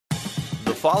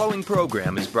following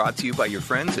program is brought to you by your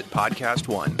friends at Podcast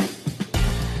One.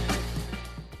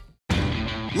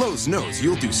 Lowe's knows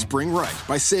you'll do spring right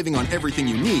by saving on everything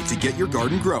you need to get your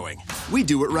garden growing. We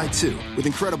do it right, too, with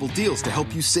incredible deals to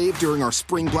help you save during our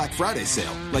Spring Black Friday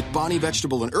sale, like Bonnie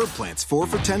vegetable and herb plants, 4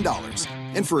 for $10.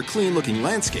 And for a clean-looking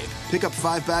landscape, pick up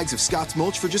 5 bags of Scott's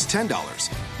mulch for just $10.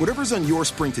 Whatever's on your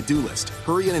spring to-do list,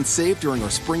 hurry in and save during our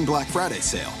Spring Black Friday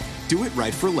sale. Do it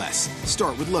right for less.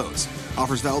 Start with Lowe's.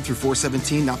 Offers valid through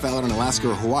 4/17, not valid on Alaska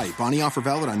or Hawaii. Bonnie offer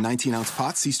valid on 19-ounce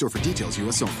pots. See store for details,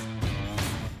 U.S. only.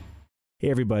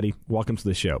 Hey everybody, welcome to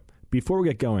the show. Before we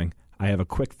get going, I have a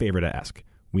quick favor to ask.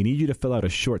 We need you to fill out a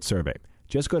short survey.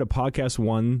 Just go to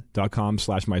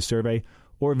podcastone.com/mysurvey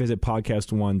or visit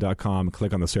podcastone.com and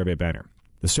click on the survey banner.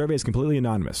 The survey is completely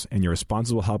anonymous, and your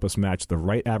responses will help us match the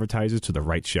right advertisers to the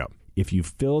right show. If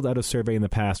you've filled out a survey in the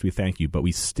past, we thank you, but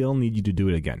we still need you to do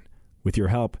it again. With your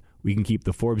help, we can keep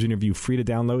the Forbes interview free to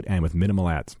download and with minimal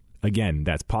ads. Again,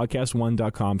 that's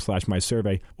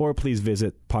podcastone.com/mysurvey, or please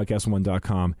visit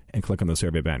podcastone.com and click on the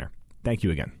survey banner. Thank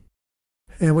you again.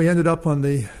 And we ended up on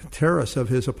the terrace of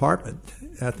his apartment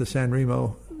at the San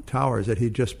Remo Towers that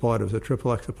he just bought. It was a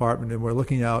XXX apartment, and we're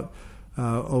looking out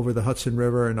over the Hudson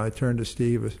River, and I turned to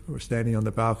Steve. We're standing on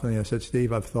the balcony. I said,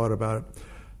 Steve, I've thought about it.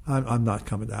 I'm not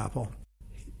coming to Apple.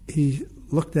 He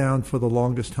looked down for the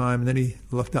longest time, and then he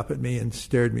looked up at me and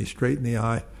stared me straight in the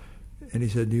eye. And he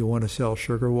said, do you want to sell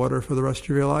sugar water for the rest of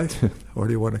your life? Or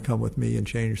do you want to come with me and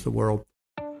change the world?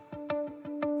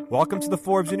 Welcome to the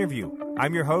Forbes Interview.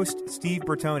 I'm your host, Steve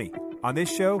Bertoni. On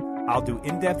this show, I'll do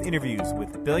in-depth interviews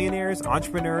with billionaires,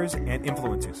 entrepreneurs, and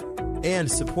influencers. And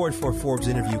support for Forbes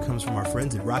Interview comes from our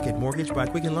friends at Rocket Mortgage by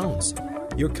Quicken Loans.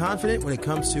 You're confident when it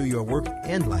comes to your work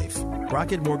and life.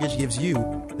 Rocket Mortgage gives you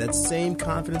that same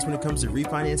confidence when it comes to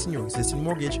refinancing your existing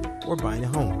mortgage or buying a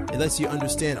home. It lets you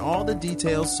understand all the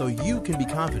details so you can be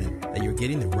confident that you're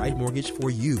getting the right mortgage for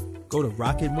you. Go to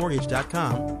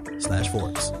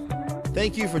rocketmortgage.com/Forbes.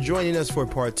 Thank you for joining us for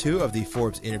part 2 of the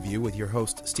Forbes Interview with your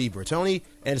host, Steve Bertoni,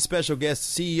 and special guest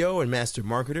CEO and master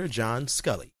marketer, John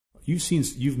Sculley.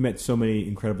 You've met so many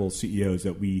incredible CEOs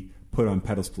that we put on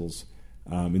pedestals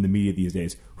in the media these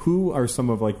days. Who are some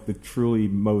of like the truly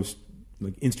most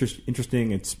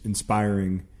interesting and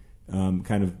inspiring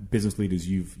kind of business leaders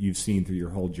you've seen through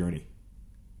your whole journey?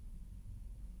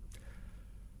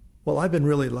 Well, I've been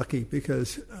really lucky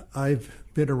because I've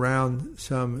been around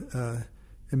some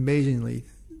amazingly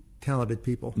talented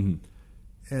people.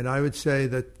 Mm-hmm. And I would say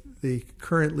that the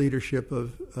current leadership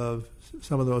of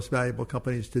some of the most valuable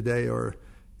companies today are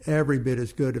every bit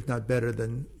as good, if not better,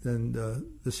 than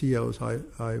the CEOs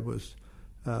I was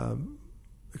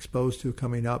exposed to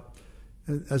coming up.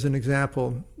 As an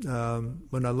example,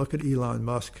 when I look at Elon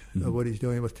Musk, mm-hmm. What he's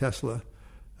doing with Tesla,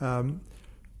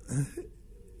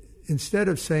 instead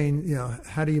of saying,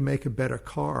 how do you make a better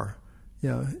car,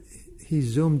 he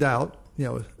zoomed out,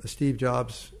 a Steve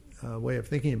Jobs way of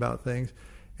thinking about things,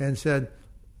 and said,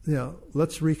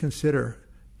 let's reconsider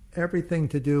everything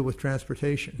to do with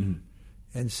transportation. Mm-hmm.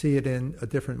 And see it in a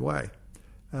different way.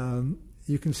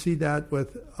 You can see that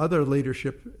with other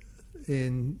leadership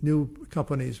in new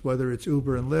companies, whether it's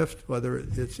Uber and Lyft, whether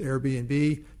it's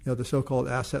Airbnb, the so-called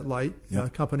asset light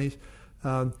companies.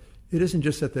 It isn't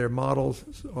just that their models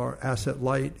are asset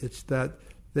light; it's that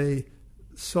they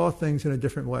saw things in a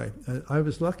different way. I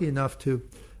was lucky enough to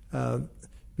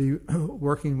be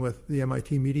working with the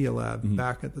MIT Media Lab mm-hmm.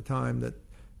 back at the time that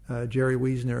Jerry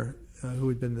Wiesner, who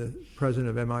had been the president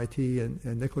of MIT,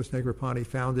 and Nicholas Negroponte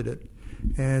founded it.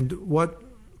 And what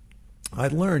I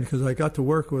learned, because I got to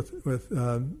work with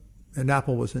and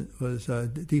Apple was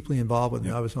deeply involved with me.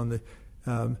 I was on the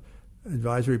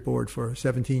advisory board for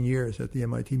 17 years at the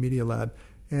MIT Media Lab,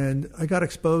 and I got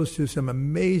exposed to some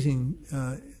amazing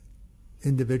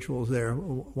individuals there.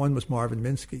 One was Marvin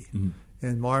Minsky, mm-hmm.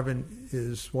 and Marvin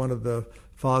is one of the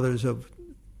fathers of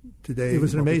today. It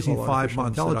was an amazing 5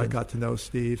 months that I got to know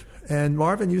Steve. And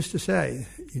Marvin used to say,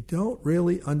 you don't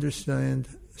really understand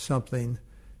something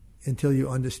until you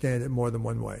understand it more than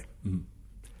one way.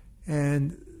 Mm-hmm.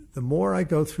 And the more I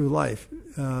go through life,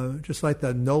 just like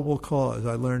that noble cause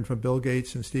I learned from Bill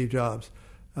Gates and Steve Jobs,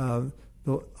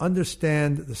 they'll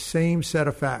understand the same set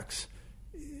of facts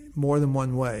more than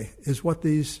one way is what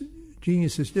these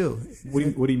geniuses do.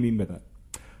 What do you mean by that?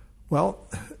 Well,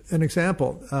 an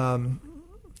example.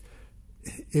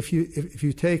 If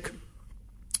you take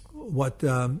what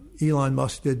Elon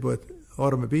Musk did with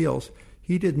automobiles,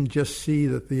 he didn't just see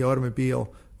that the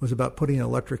automobile was about putting an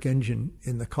electric engine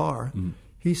in the car. Mm.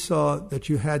 He saw that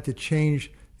you had to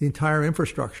change the entire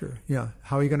infrastructure.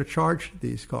 How are you going to charge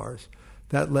these cars?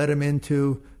 That led him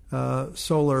into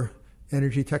solar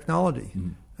energy technology.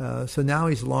 Mm. So now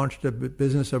he's launched a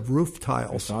business of roof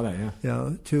tiles. I saw that,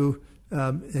 yeah.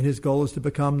 And his goal is to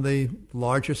become the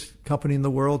largest company in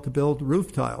the world to build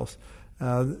roof tiles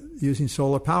using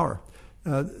solar power.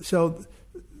 So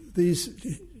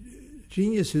these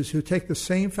geniuses who take the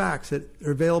same facts that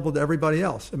are available to everybody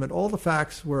else. I mean, all the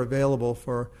facts were available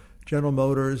for General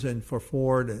Motors and for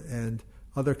Ford and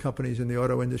other companies in the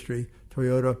auto industry,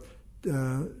 Toyota.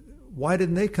 Why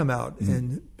didn't they come out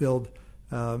and build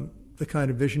the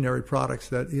kind of visionary products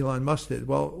that Elon Musk did?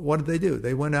 Well, what did they do?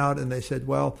 They went out and they said,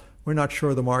 well, we're not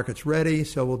sure the market's ready,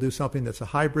 so we'll do something that's a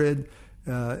hybrid.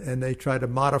 And they try to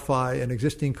modify an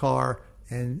existing car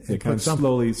and they kind of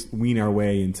slowly wean our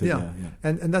way into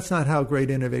And that's not how great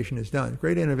innovation is done.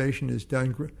 Great innovation is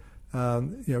done,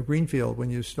 greenfield, when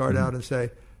you start out and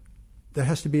say, there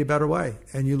has to be a better way.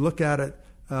 And you look at it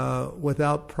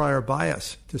without prior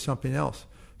bias to something else.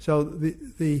 So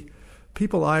the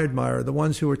people I admire, the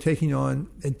ones who are taking on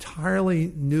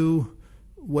entirely new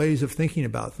ways of thinking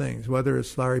about things, whether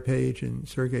it's Larry Page and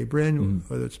Sergey Brin,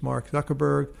 whether it's Mark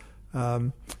Zuckerberg,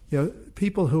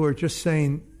 people who are just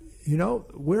saying,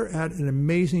 we're at an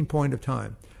amazing point of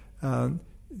time.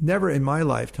 Never in my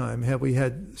lifetime have we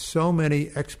had so many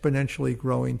exponentially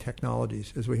growing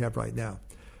technologies as we have right now.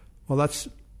 Well, that's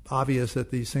obvious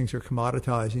that these things are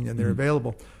commoditizing and they're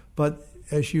available. But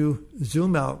as you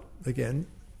zoom out again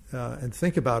and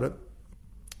think about it,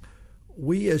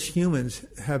 we as humans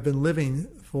have been living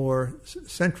for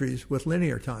centuries with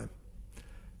linear time.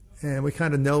 And we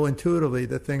kind of know intuitively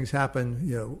that things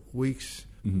happen, weeks,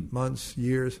 months,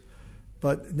 years.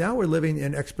 But now we're living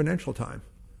in exponential time.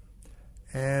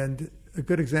 And a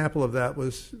good example of that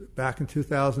was back in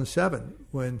 2007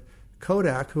 when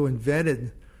Kodak, who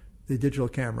invented the digital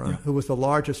camera, who was the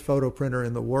largest photo printer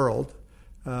in the world,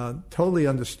 totally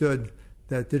understood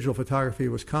that digital photography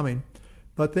was coming.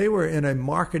 But they were in a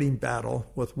marketing battle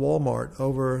with Walmart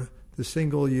over the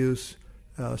single-use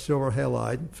silver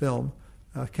halide film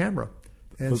camera.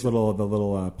 And the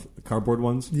little cardboard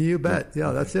ones? You bet.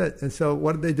 Yeah, that's it. And so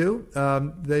what did they do?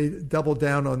 They doubled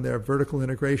down on their vertical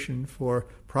integration for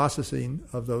processing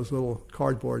of those little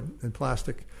cardboard and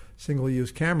plastic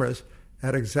single-use cameras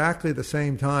at exactly the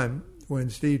same time when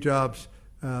Steve Jobs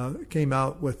came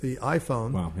out with the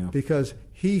iPhone, because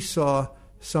he saw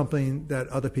something that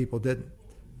other people didn't.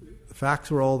 The facts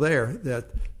were all there that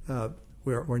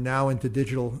we're now into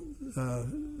digital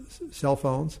cell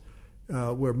phones.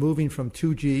 We're moving from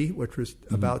 2G, which was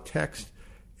about text,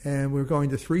 and we're going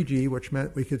to 3G, which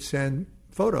meant we could send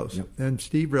photos. And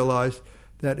Steve realized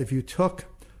that if you took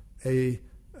a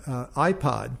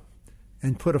iPod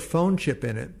and put a phone chip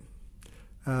in it,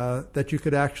 that you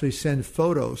could actually send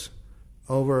photos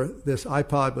over this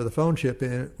iPod with a phone chip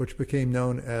in it, which became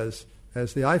known as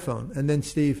the iPhone. And then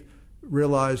Steve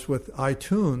realized with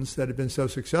iTunes that had been so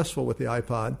successful with the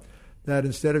iPod that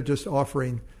instead of just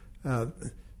offering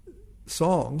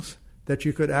songs, that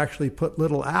you could actually put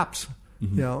little apps,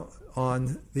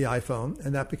 on the iPhone,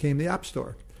 and that became the App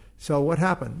Store. So what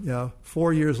happened?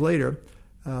 4 years later,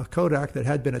 Kodak, that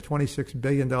had been a $26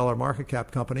 billion market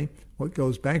cap company,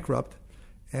 goes bankrupt,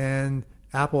 and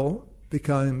Apple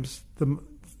becomes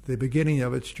the beginning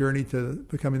of its journey to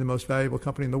becoming the most valuable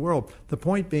company in the world. The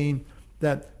point being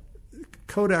that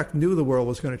Kodak knew the world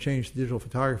was going to change to digital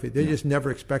photography. They just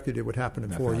never expected it would happen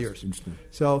in 4 years.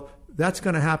 So that's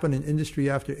going to happen in industry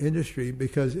after industry,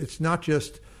 because it's not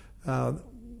just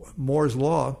Moore's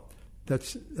Law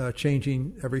that's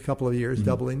changing every couple of years,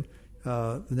 doubling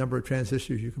the number of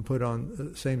transistors you can put on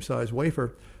the same size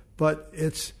wafer, but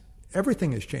it's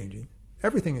everything is changing.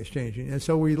 Everything is changing. And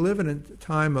so we live in a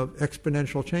time of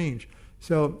exponential change.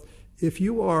 So if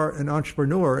you are an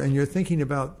entrepreneur and you're thinking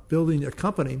about building a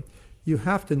company, you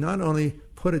have to not only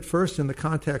put it first in the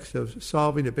context of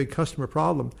solving a big customer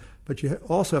problem, but you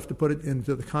also have to put it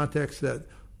into the context that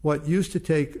what used to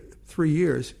take 3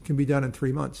 years can be done in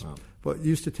 3 months. Wow. What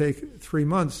used to take 3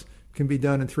 months can be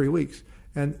done in 3 weeks.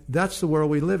 And that's the world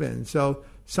we live in. So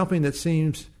something that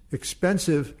seems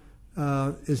expensive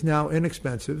is now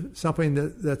inexpensive. Something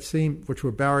that seemed, which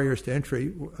were barriers to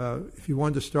entry. If you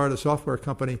wanted to start a software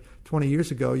company 20 years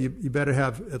ago, you better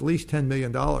have at least $10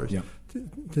 million. Yep.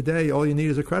 Today, all you need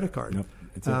is a credit card.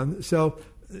 Yep. So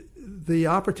the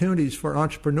opportunities for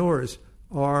entrepreneurs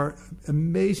are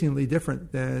amazingly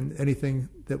different than anything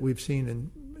that we've seen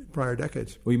in prior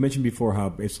decades. Well, you mentioned before how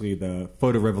basically the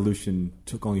photo revolution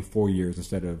took only 4 years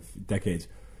instead of decades.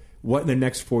 What in the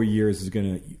next 4 years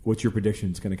what's your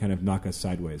prediction is going to kind of knock us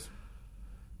sideways?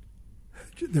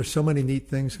 There's so many neat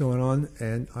things going on,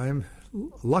 and I'm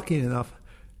lucky enough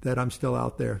that I'm still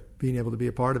out there being able to be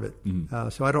a part of it.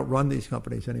 So I don't run these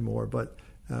companies anymore, but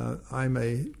I'm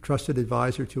a trusted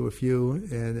advisor to a few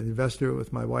and an investor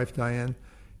with my wife, Diane.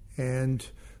 And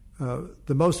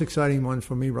the most exciting one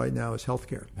for me right now is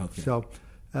healthcare. So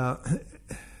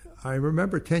I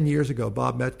remember 10 years ago,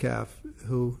 Bob Metcalf,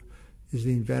 who is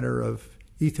the inventor of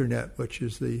Ethernet, which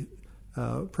is the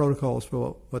protocols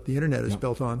for what the Internet is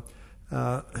built on,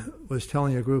 was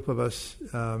telling a group of us,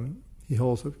 he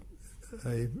holds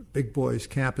a big boys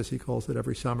campus, he calls it,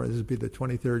 every summer. This would be the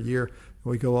 23rd year.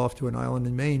 We go off to an island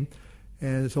in Maine,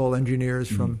 and it's all engineers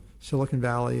from Silicon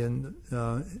Valley and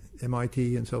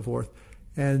MIT and so forth.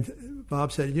 And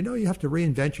Bob said, you have to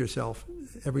reinvent yourself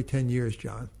every 10 years,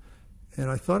 John. And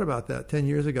I thought about that 10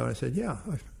 years ago, and I said,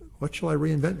 what shall I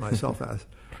reinvent myself as?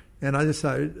 And I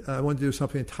decided I wanted to do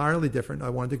something entirely different. I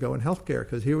wanted to go in healthcare,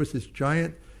 because here was this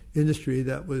giant industry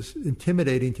that was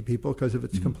intimidating to people because of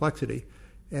its complexity,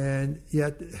 and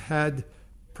yet had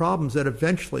problems that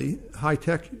eventually high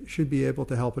tech should be able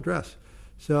to help address.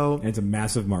 So and it's a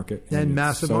massive market. And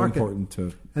massive so market. Important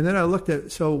to. And then I looked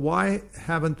at, so why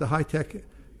haven't the high tech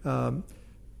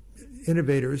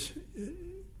innovators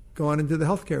gone into the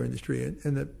healthcare industry?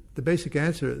 And the basic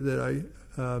answer that I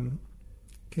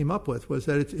came up with was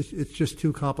that it's just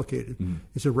too complicated.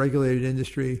 It's a regulated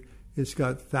industry. It's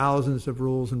got thousands of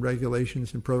rules and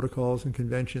regulations and protocols and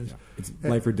conventions. Yeah. It's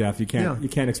life or death. You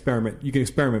can't experiment. You can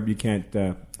experiment, but you can't.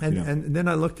 And then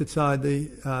I looked inside the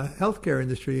healthcare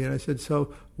industry, and I said,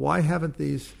 so why haven't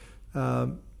these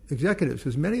executives?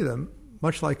 Because many of them,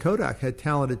 much like Kodak, had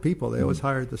talented people. They always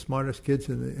hired the smartest kids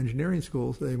in the engineering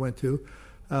schools they went to.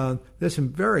 There's some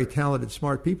very talented,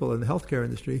 smart people in the healthcare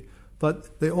industry,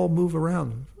 but they all move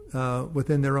around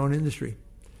within their own industry.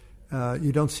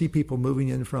 You don't see people moving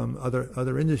in from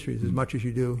other industries as much as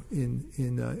you do in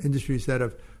industries that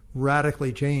have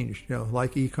radically changed,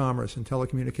 like e-commerce and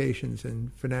telecommunications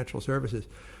and financial services.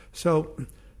 So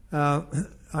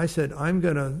I said, I'm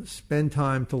going to spend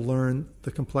time to learn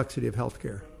the complexity of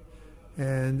healthcare.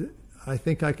 And I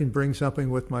think I can bring something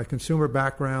with my consumer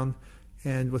background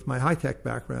and with my high-tech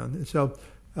background. And so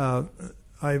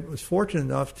I was fortunate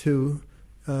enough to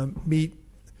meet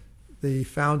the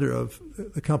founder of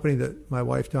the company that my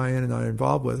wife Diane and I are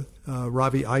involved with,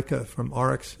 Ravi Ika from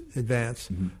RX Advance.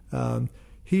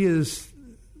 He is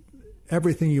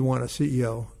everything you want a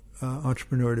CEO,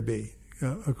 entrepreneur to be.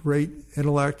 A great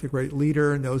intellect, a great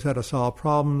leader, knows how to solve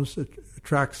problems,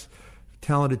 attracts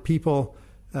talented people,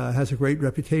 has a great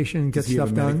reputation, gets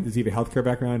stuff done. Does he have a healthcare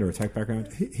background or a tech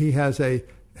background? He has a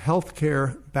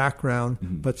healthcare background,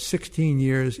 but 16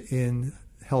 years in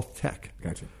health tech.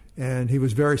 Gotcha. And he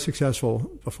was very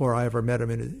successful before I ever met him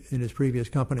in his previous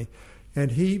company. And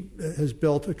he has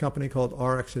built a company called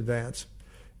RX Advance.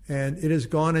 And it has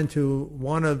gone into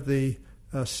one of the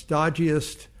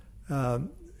stodgiest,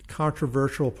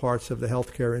 controversial parts of the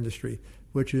healthcare industry,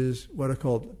 which is what are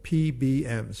called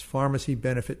PBMs, Pharmacy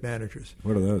Benefit Managers.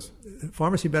 What are those?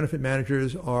 Pharmacy Benefit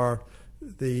Managers are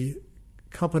the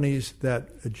companies that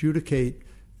adjudicate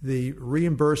the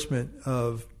reimbursement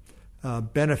of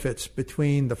benefits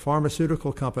between the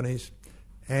pharmaceutical companies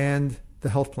and the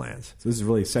health plans. So this is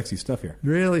really sexy stuff here.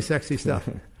 Really sexy stuff.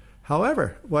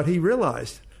 However, what he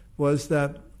realized was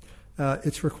that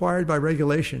it's required by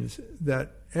regulations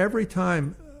that every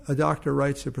time a doctor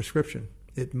writes a prescription,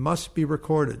 it must be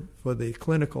recorded for the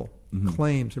clinical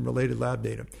claims and related lab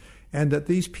data. And that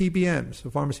these PBMs,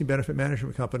 the pharmacy benefit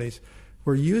management companies,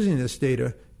 were using this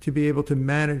data to be able to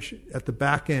manage at the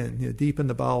back end, deep in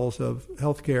the bowels of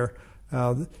healthcare,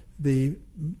 the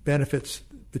benefits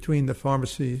between the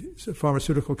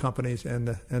pharmaceutical companies and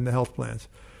the health plans.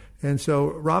 And so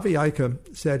Ravi Ika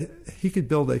said he could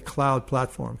build a cloud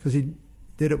platform, because he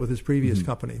did it with his previous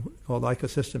company called Ika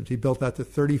Systems. He built that to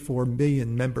 34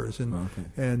 million members,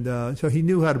 and so he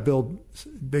knew how to build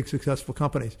big, successful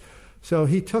companies. So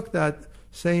he took that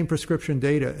same prescription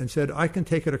data and said, I can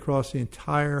take it across the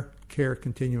entire care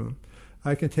continuum.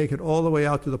 I can take it all the way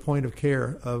out to the point of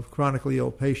care of chronically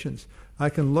ill patients. I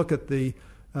can look at the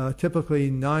typically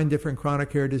 9 different chronic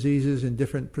care diseases and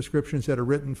different prescriptions that are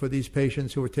written for these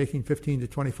patients who are taking 15 to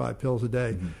 25 pills a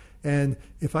day. And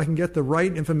if I can get the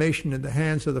right information in the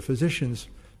hands of the physicians,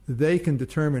 they can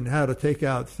determine how to take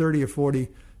out 30 or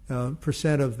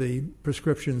 40% of the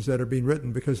prescriptions that are being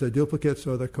written because they're duplicates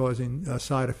or they're causing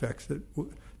side effects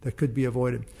that could be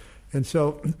avoided. And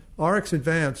so RX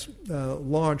Advance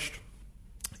launched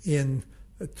in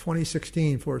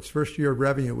 2016 for its first year of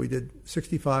revenue. We did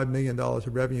 $65 million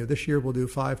of revenue. This year we'll do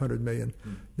 $500 million.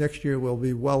 Next year we'll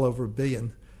be well over $1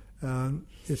 billion.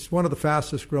 It's one of the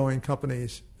fastest growing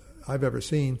companies I've ever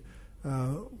seen.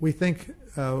 We think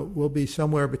we'll be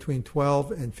somewhere between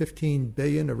 12 and 15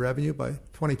 billion of revenue by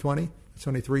 2020. It's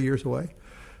only 3 years away.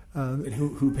 And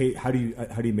who pay? How do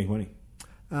you make money?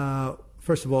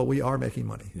 First of all, we are making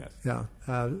money. Yes.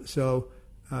 Yeah. So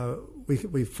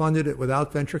we funded it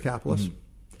without venture capitalists.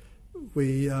 Mm-hmm.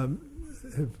 We have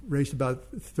raised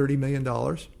about $30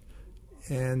 million.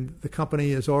 And the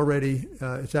company is already,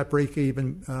 it's at break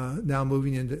even, now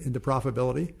moving into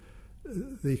profitability.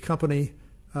 The company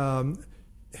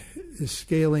is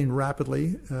scaling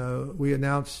rapidly. We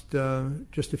announced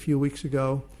just a few weeks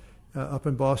ago up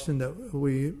in Boston that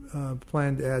we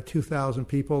plan to add 2,000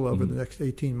 people over the next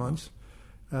 18 months.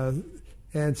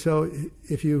 And so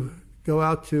if you go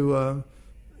out to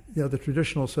the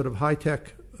traditional sort of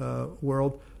high-tech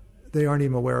world, they aren't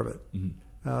even aware of it.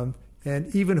 Mm-hmm.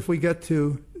 And even if we get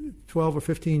to $12 or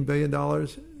 $15 billion,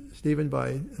 Stephen,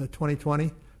 by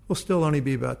 2020, we'll still only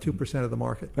be about 2% of the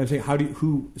market. But I'm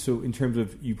saying, so in terms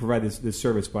of you provide this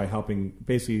service by helping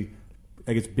basically,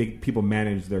 I guess, big people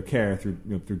manage their care through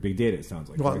big data, it sounds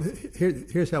like. Well,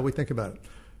 here's how we think about it.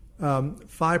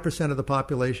 5% of the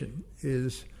population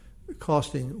is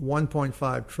costing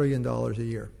 $1.5 trillion a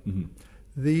year. Mm-hmm.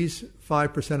 These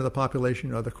 5% of the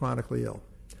population are the chronically ill.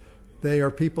 They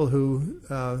are people who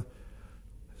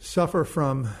suffer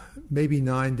from maybe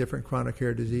 9 different chronic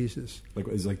care diseases.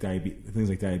 Things like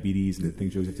diabetes and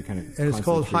things you have to kind of. And it's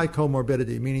called high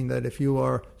comorbidity, meaning that if you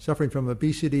are suffering from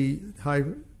obesity, high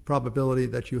probability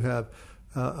that you have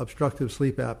obstructive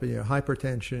sleep apnea,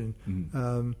 hypertension.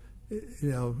 Mm-hmm.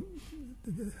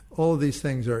 All of these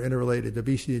things are interrelated: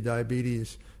 obesity,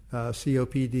 diabetes,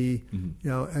 COPD.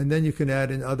 Mm-hmm. And then you can add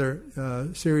in other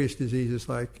serious diseases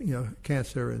like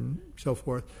cancer and so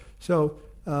forth. So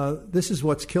this is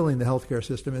what's killing the healthcare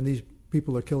system, and these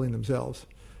people are killing themselves.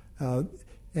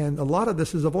 And a lot of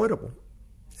this is avoidable.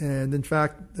 And in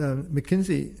fact,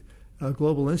 McKinsey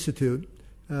Global Institute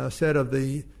said of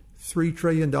the $3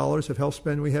 trillion of health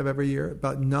spend we have every year,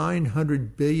 about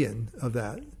 $900 billion of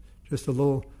that, just a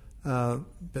little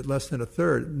bit less than a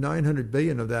third, $900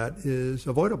 billion of that is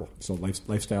avoidable. So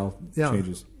lifestyle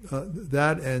changes.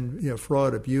 That and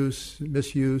fraud, abuse,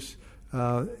 misuse,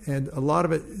 and a lot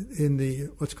of it in the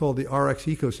what's called the RX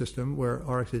ecosystem, where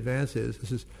RX Advance is.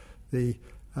 This is the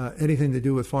anything to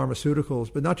do with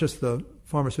pharmaceuticals, but not just the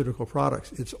pharmaceutical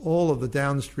products. It's all of the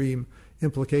downstream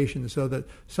implications, so that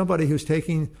somebody who's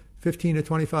taking 15 to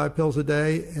 25 pills a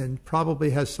day and probably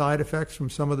has side effects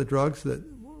from some of the drugs that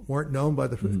weren't known by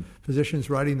the physicians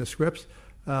writing the scripts,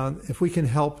 if we can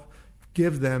help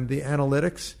give them the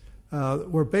analytics,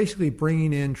 we're basically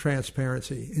bringing in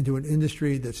transparency into an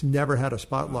industry that's never had a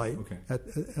spotlight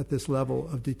at this level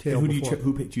of detail. And before.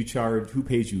 Who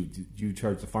pays you? Do you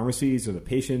charge the pharmacies or the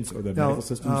patients or the medical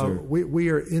systems? We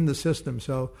are in the system,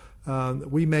 so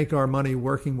we make our money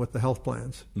working with the health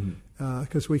plans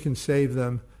because we can save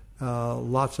them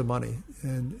lots of money,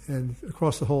 and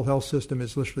across the whole health system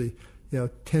is literally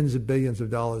tens of billions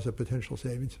of dollars of potential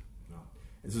savings.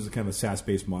 This is a kind of a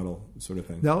SaaS-based model sort of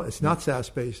thing. No, it's not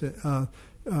SaaS-based.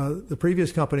 The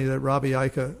previous company that Robbie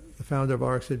Ica, the founder of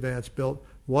RX Advance, built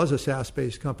was a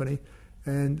SaaS-based company.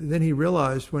 And then he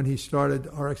realized when he started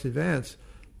RX Advance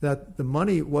that the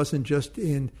money wasn't just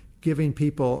in giving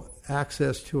people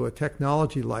access to a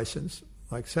technology license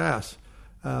like SaaS,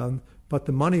 but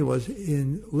the money was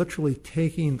in literally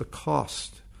taking the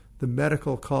cost, the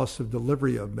medical costs of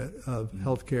delivery of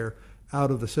healthcare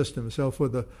out of the system. So for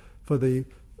the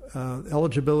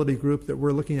eligibility group that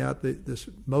we're looking at, this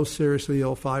most seriously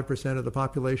ill 5% of the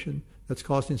population that's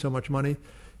costing so much money,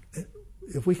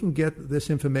 if we can get this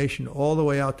information all the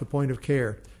way out to point of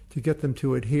care, to get them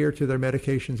to adhere to their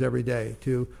medications every day,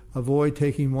 to avoid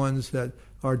taking ones that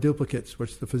are duplicates,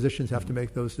 which the physicians have to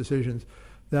make those decisions,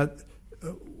 that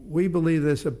we believe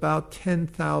there's about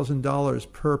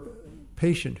 $10,000 per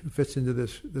patient who fits into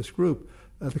this group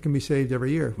that can be saved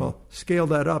every year. Well, scale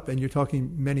that up, and you're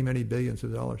talking many, many billions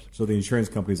of dollars. So the insurance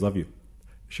companies love you.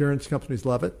 Insurance companies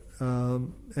love it.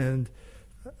 And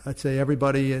I'd say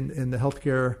everybody in the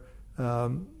healthcare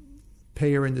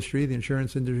payer industry, the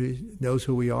insurance industry, knows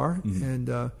who we are. And,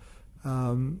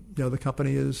 the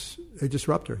company is a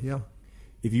disruptor,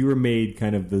 If you were made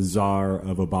kind of the czar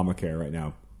of Obamacare right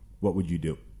now, what would you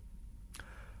do?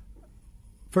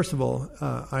 First of all,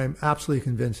 I'm absolutely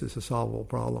convinced it's a solvable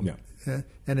problem. Yeah.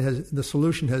 And the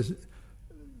solution has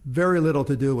very little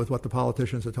to do with what the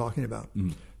politicians are talking about.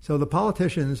 So the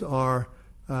politicians are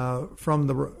from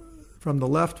the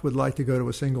left would like to go to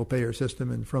a single payer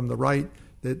system, and from the right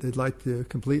they'd like to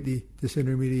completely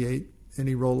disintermediate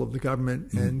any role of the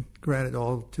government and grant it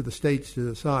all to the states to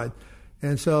decide.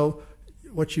 And so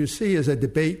what you see is a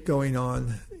debate going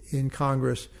on in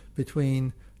Congress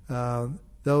between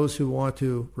those who want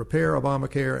to repair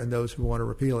Obamacare and those who want to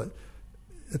repeal it.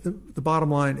 at the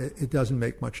bottom line, it doesn't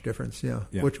make much difference,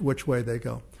 which way they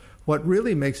go. What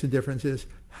really makes a difference is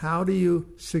how do you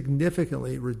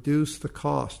significantly reduce the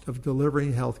cost of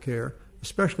delivering health care,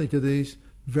 especially to these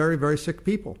very, very sick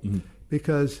people? Mm-hmm.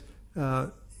 Because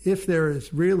if there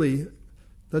is really,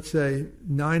 let's say,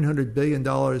 $900 billion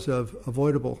of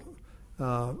avoidable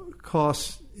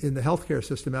costs in the healthcare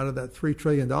system out of that $3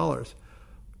 trillion,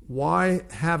 why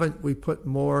haven't we put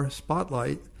more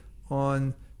spotlight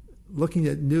on looking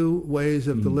at new ways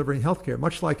of delivering healthcare?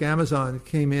 Much like Amazon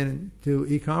came in to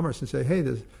e-commerce and say, hey,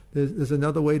 there's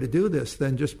another way to do this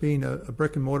than just being a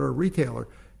brick and mortar retailer.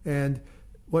 And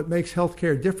what makes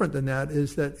healthcare different than that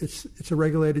is that it's a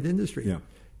regulated industry. Yeah.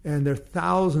 And there are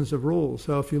thousands of rules.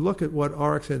 So if you look at what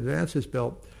RX Advance has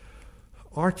built,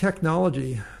 our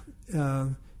technology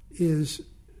is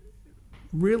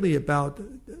really about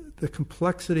the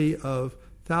complexity of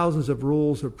thousands of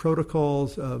rules, of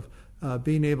protocols, of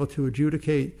being able to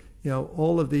adjudicate,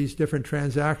 all of these different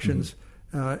transactions,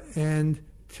 and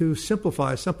to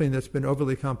simplify something that's been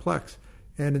overly complex.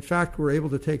 And in fact, we're able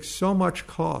to take so much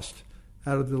cost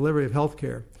out of the delivery of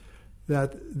healthcare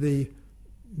that the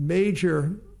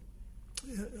major,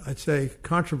 I'd say,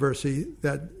 controversy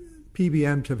that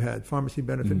PBMs have had, pharmacy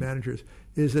benefit managers,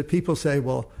 is that people say,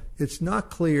 well, it's not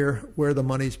clear where the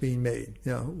money's being made.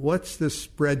 What's this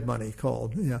spread money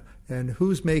called? And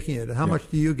who's making it? And how much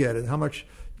do you get? And how much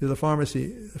do the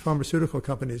pharmaceutical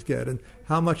companies get? And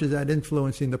how much is that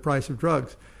influencing the price of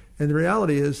drugs? And the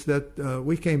reality is that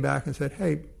we came back and said,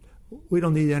 hey, we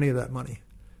don't need any of that money.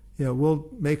 We'll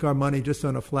make our money just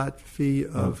on a flat fee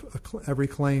of every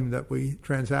claim that we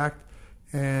transact.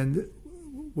 And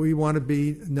we want to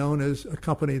be known as a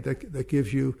company that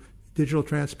gives you digital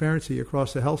transparency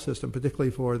across the health system,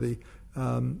 particularly for the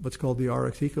what's called the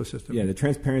RX ecosystem. Yeah, the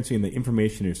transparency and the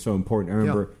information is so important. I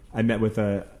remember I met with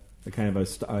a kind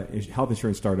of a health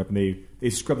insurance startup, and they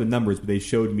scrubbed the numbers, but they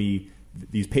showed me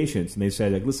these patients, and they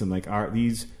said, listen,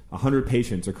 these 100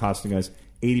 patients are costing us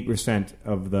 80%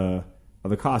 of the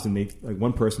cost, and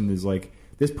one person is like,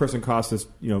 this person cost us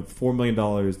 $4 million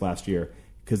last year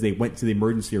because they went to the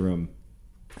emergency room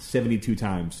 72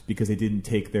 times because they didn't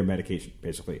take their medication,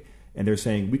 basically. And they're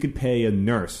saying we could pay a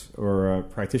nurse or a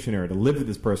practitioner to live with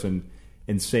this person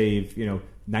and save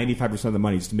 95% of the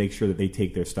money just to make sure that they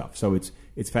take their stuff. So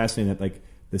it's fascinating that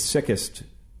the sickest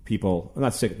people,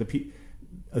 not sick,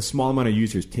 a small amount of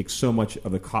users take so much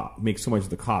of make so much of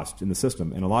the cost in the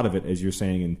system, and a lot of it, as you're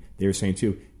saying and they're saying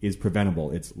too, is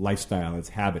preventable. It's lifestyle, it's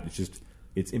habit,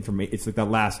 it's information. It's like the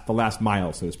last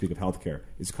mile, so to speak, of healthcare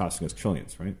is costing us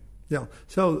trillions, right? Yeah.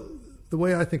 So the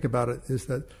way I think about it is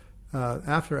that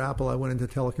after Apple, I went into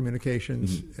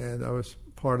telecommunications, and I was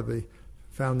part of the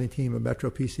founding team of Metro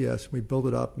PCS. We built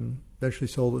it up and eventually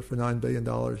sold it for $9 billion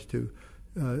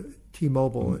to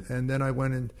T-Mobile. And then I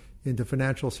went into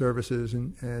financial services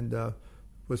and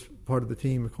was part of the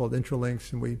team called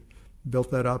Intralinks, and we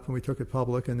built that up and we took it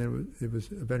public, and then it was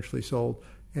eventually sold.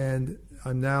 And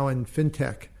I'm now in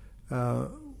fintech,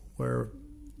 where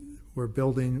we're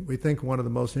building, we think, one of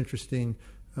the most interesting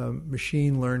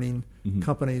machine learning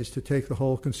companies to take the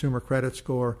whole consumer credit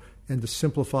score and to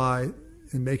simplify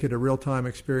and make it a real-time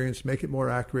experience, make it more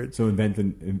accurate. So invent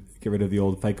and get rid of the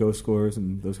old FICO scores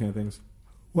and those kind of things?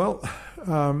 Well,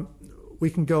 we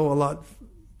can go a lot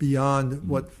beyond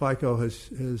what FICO has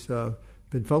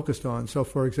been focused on. So,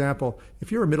 for example,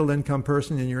 if you're a middle-income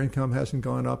person and your income hasn't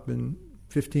gone up in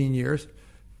 15 years,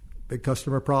 big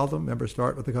customer problem, remember,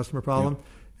 start with the customer problem,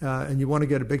 and you want to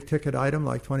get a big-ticket item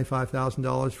like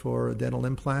 $25,000 for a dental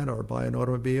implant or buy an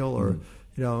automobile or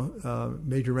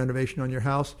major renovation on your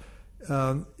house,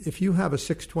 if you have a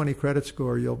 620 credit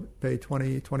score, you'll pay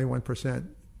 21%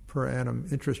 per annum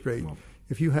interest rate. Wow.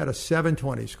 If you had a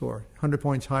 720 score, 100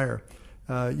 points higher,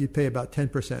 you'd pay about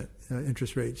 10%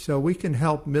 interest rate. So we can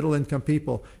help middle-income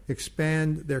people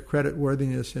expand their credit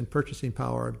worthiness and purchasing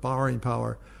power, borrowing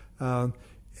power.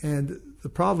 And the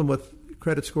problem with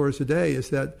credit scores today is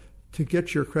that to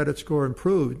get your credit score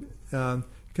improved, it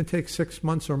can take 6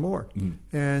 months or more.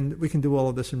 And we can do all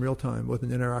of this in real time with an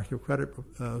interactive credit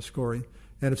scoring.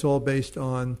 And it's all based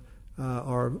on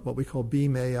our what we call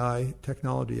Beam AI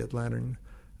technology at Lantern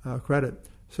Credit.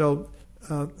 So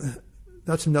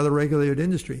that's another regulated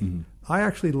industry. I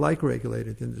actually like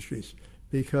regulated industries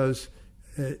because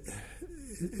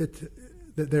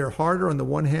they're harder on the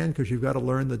one hand because you've got to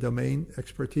learn the domain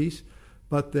expertise,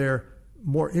 but they're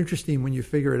more interesting when you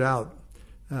figure it out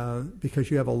because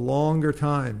you have a longer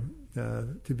time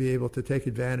to be able to take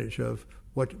advantage of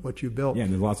what you built. Yeah,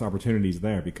 and there's lots of opportunities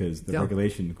there because the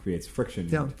regulation creates friction.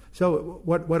 Yeah. So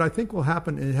what I think will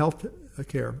happen in health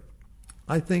care,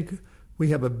 I think we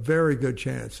have a very good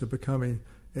chance of becoming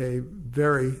a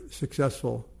very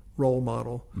successful role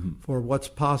model for what's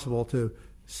possible to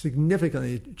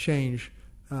significantly change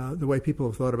the way people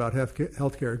have thought about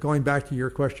healthcare. Going back to your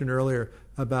question earlier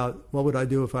about what would I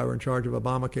do if I were in charge of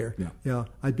Obamacare,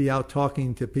 I'd be out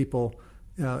talking to people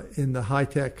in the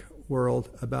high-tech world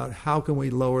about how can we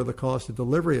lower the cost of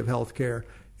delivery of healthcare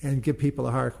and give people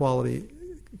a higher quality,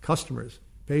 customers,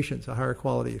 patients, a higher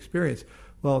quality experience.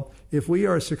 Well, if we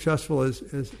are as successful as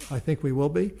I think we will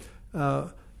be,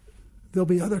 there'll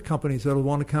be other companies that will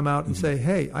want to come out and say,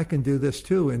 hey, I can do this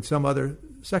too in some other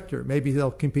sector. Maybe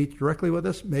they'll compete directly with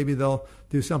us. Maybe they'll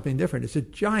do something different. It's a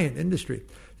giant industry.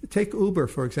 Take Uber,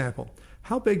 for example.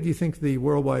 How big do you think the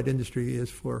worldwide industry is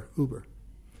for Uber?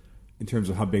 In terms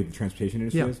of how big the transportation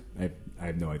industry is? I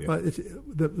have no idea. But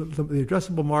the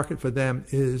addressable market for them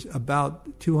is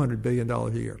about $200 billion a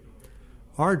year.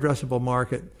 Our addressable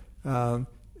market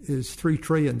is $3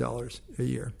 trillion a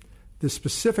year. The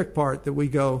specific part that we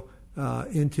go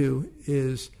into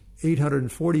is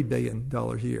 $840 billion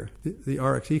a year, the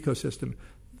RX ecosystem.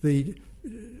 The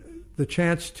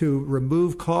chance to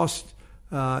remove cost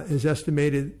is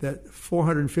estimated that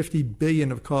 $450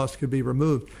 billion of cost could be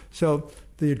removed. So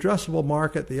the addressable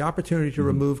market, the opportunity to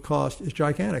remove cost is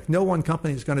gigantic. No one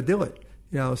company is going to do it.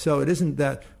 So it isn't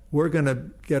that we're going to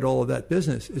get all of that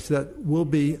business. It's that we'll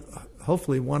be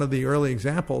hopefully one of the early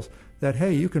examples that,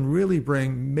 hey, you can really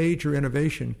bring major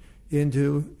innovation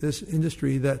into this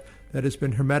industry that has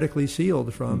been hermetically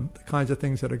sealed from the kinds of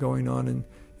things that are going on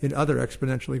in other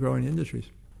exponentially growing industries.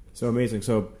 So amazing.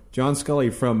 So John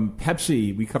Sculley from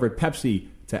Pepsi, we covered Pepsi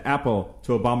to Apple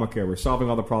to Obamacare. We're solving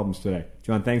all the problems today.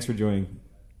 John, thanks for joining.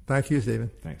 Thank you, Stephen.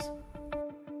 Thanks.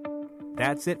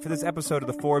 That's it for this episode of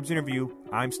the Forbes Interview.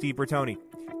 I'm Steve Bertoni.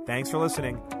 Thanks for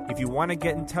listening. If you want to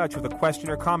get in touch with a question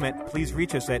or comment, please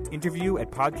reach us at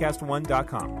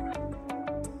interview@podcastone.com.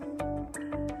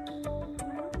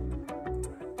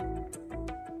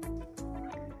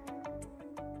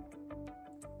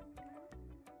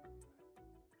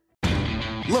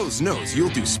 Lowe's knows you'll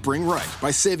do spring right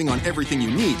by saving on everything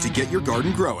you need to get your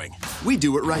garden growing. We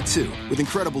do it right too, with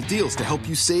incredible deals to help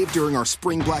you save during our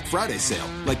Spring Black Friday sale,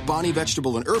 like Bonnie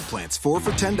vegetable and herb plants, 4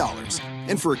 for $10.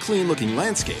 And for a clean-looking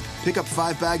landscape, pick up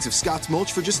 5 bags of Scott's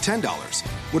mulch for just $10.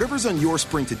 Whatever's on your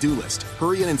spring to-do list,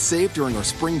 hurry in and save during our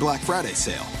Spring Black Friday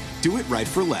sale. Do it right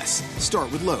for less. Start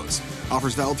with Lowe's.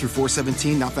 Offers valid through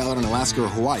 4/17, not valid on Alaska or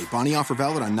Hawaii. Bonnie offer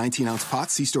valid on 19-ounce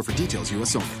pots. See store for details,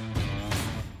 U.S. only.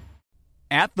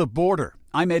 At the border,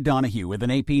 I'm Ed Donahue with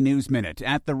an AP News Minute.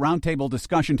 At the roundtable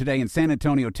discussion today in San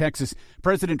Antonio, Texas,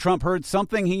 President Trump heard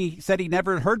something he said he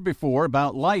never heard before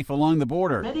about life along the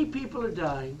border. Many people are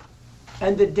dying,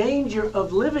 and the danger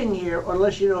of living here,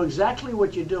 unless you know exactly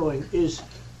what you're doing, is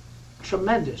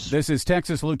tremendous. This is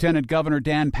Texas Lieutenant Governor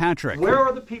Dan Patrick. Where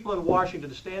are the people in Washington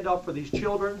to stand up for these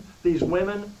children, these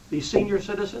women, these senior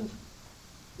citizens?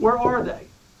 Where are they?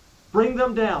 Bring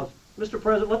them down. Mr.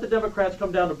 President, let the Democrats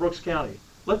come down to Brooks County.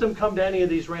 Let them come to any of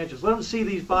these ranches. Let them see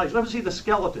these bodies. Let them see the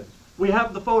skeletons. We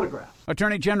have the photographs.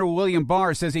 Attorney General William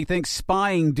Barr says he thinks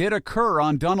spying did occur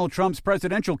on Donald Trump's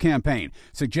presidential campaign,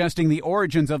 suggesting the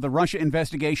origins of the Russia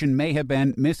investigation may have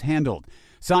been mishandled.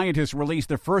 Scientists released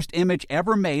the first image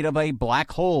ever made of a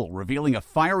black hole, revealing a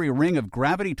fiery ring of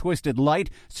gravity-twisted light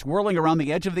swirling around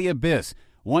the edge of the abyss.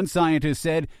 One scientist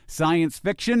said science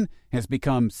fiction has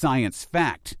become science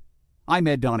fact. I'm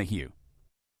Ed Donahue.